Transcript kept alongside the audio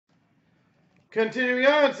Continuing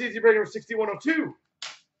on, CZ break number 6102.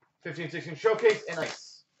 15-16 showcase and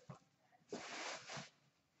ice.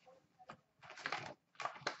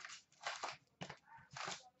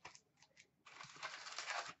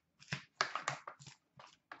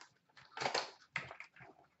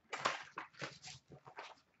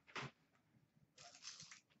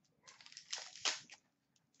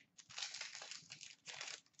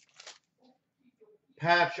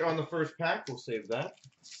 Patch on the first pack. We'll save that.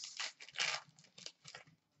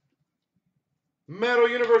 Metal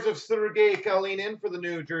Universe of Sergei Kalinin for the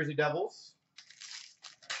New Jersey Devils.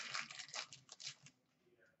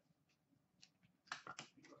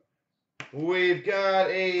 We've got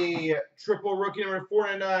a triple rookie number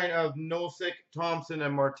 499 of Nosek, Thompson,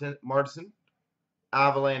 and Martin.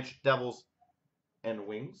 Avalanche, Devils, and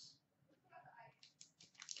Wings.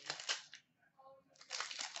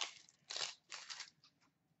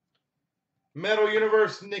 Metal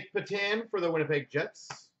Universe Nick Patan for the Winnipeg Jets.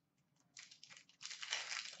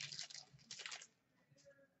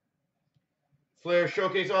 Flair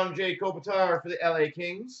Showcase on Jay Kopitar for the LA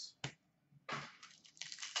Kings.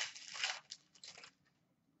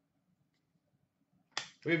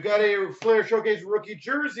 We've got a Flair Showcase rookie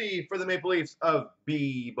jersey for the Maple Leafs of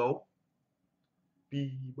Bebo.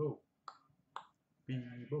 Bebo.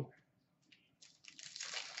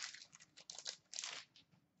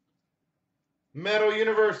 Metal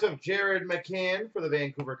Universe of Jared McCann for the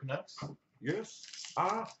Vancouver Canucks. Yes,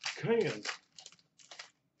 I can.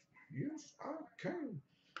 Yes, I can.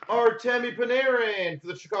 Artemi Panarin for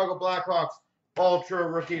the Chicago Blackhawks. Ultra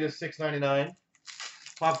rookie to $6.99.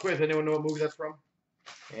 Pop quiz. Anyone know what movie that's from?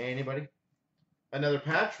 Anybody? Another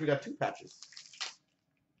patch. We got two patches.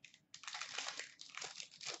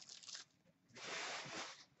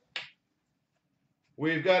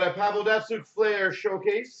 We've got a Pavel Datsyuk Flair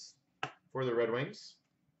Showcase for the Red Wings.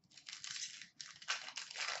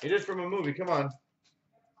 It is from a movie. Come on.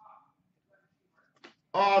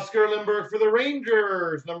 Oscar Lindbergh for the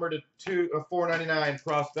Rangers, number to 499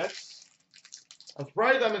 prospects. I'm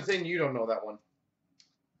surprised I'm saying you don't know that one.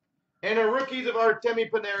 And a rookies of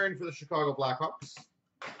Artemi Panarin for the Chicago Blackhawks.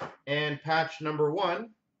 And patch number 1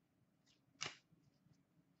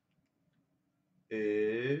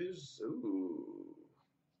 is,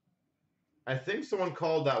 I think someone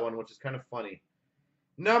called that one, which is kind of funny.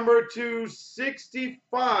 Number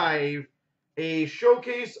 265, a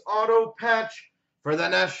showcase auto patch for the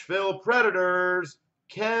Nashville Predators,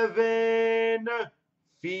 Kevin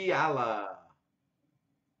Fiala.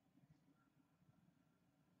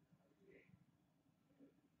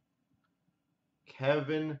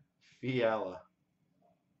 Kevin Fiala.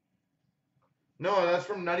 No, that's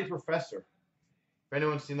from Nutty Professor. If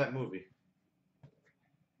anyone's seen that movie.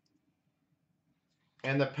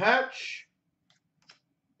 And the patch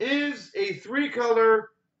is a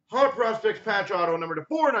 3-color Hot Prospects patch auto number to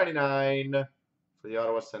 499 for the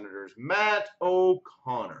Ottawa Senators, Matt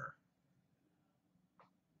O'Connor.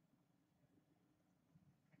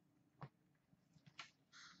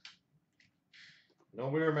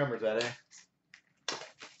 Nobody remembers that, eh?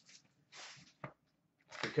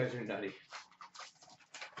 Because you're nutty.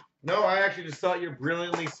 No, I actually just thought you're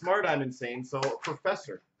brilliantly smart. I'm insane. So,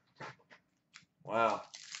 professor. Wow.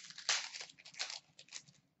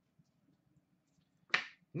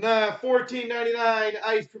 Nah, $14.99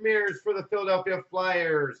 ice premieres for the Philadelphia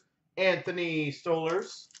Flyers, Anthony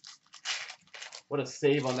Stolers. What a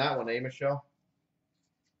save on that one, eh, Michelle?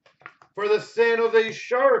 For the San Jose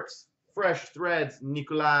Sharks, fresh threads,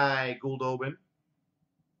 Nikolai Goldobin.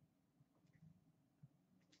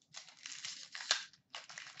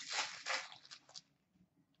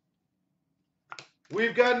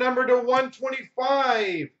 We've got number to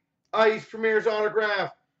 125, ice premieres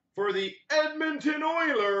autograph for the Edmonton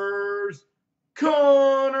Oilers,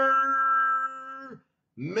 Connor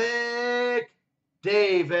McDavid.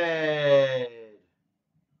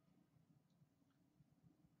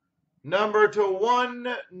 Number to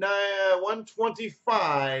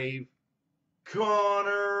 125,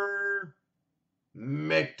 Connor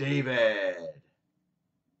McDavid.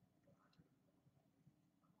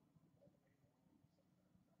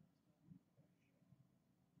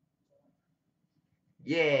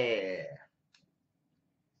 Yeah.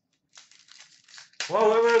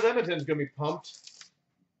 Well, whoever Edmonton's going to be pumped.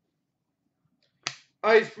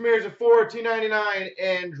 Ice premieres of $14.99,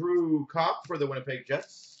 Andrew Kopp for the Winnipeg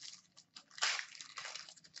Jets.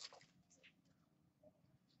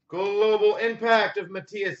 Global Impact of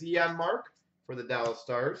Matthias Janmark for the Dallas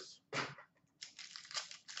Stars.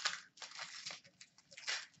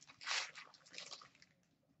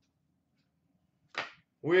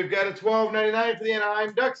 We've got a $12.99 for the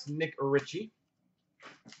Anaheim Ducks, Nick Ritchie.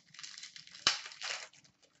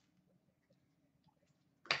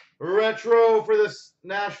 Retro for the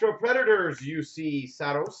Nashville Predators, UC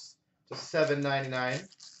Saros to $7.99.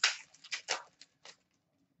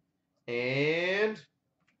 And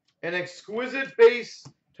an exquisite base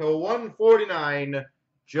to $149,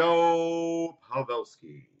 Joe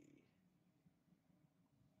Pavelski.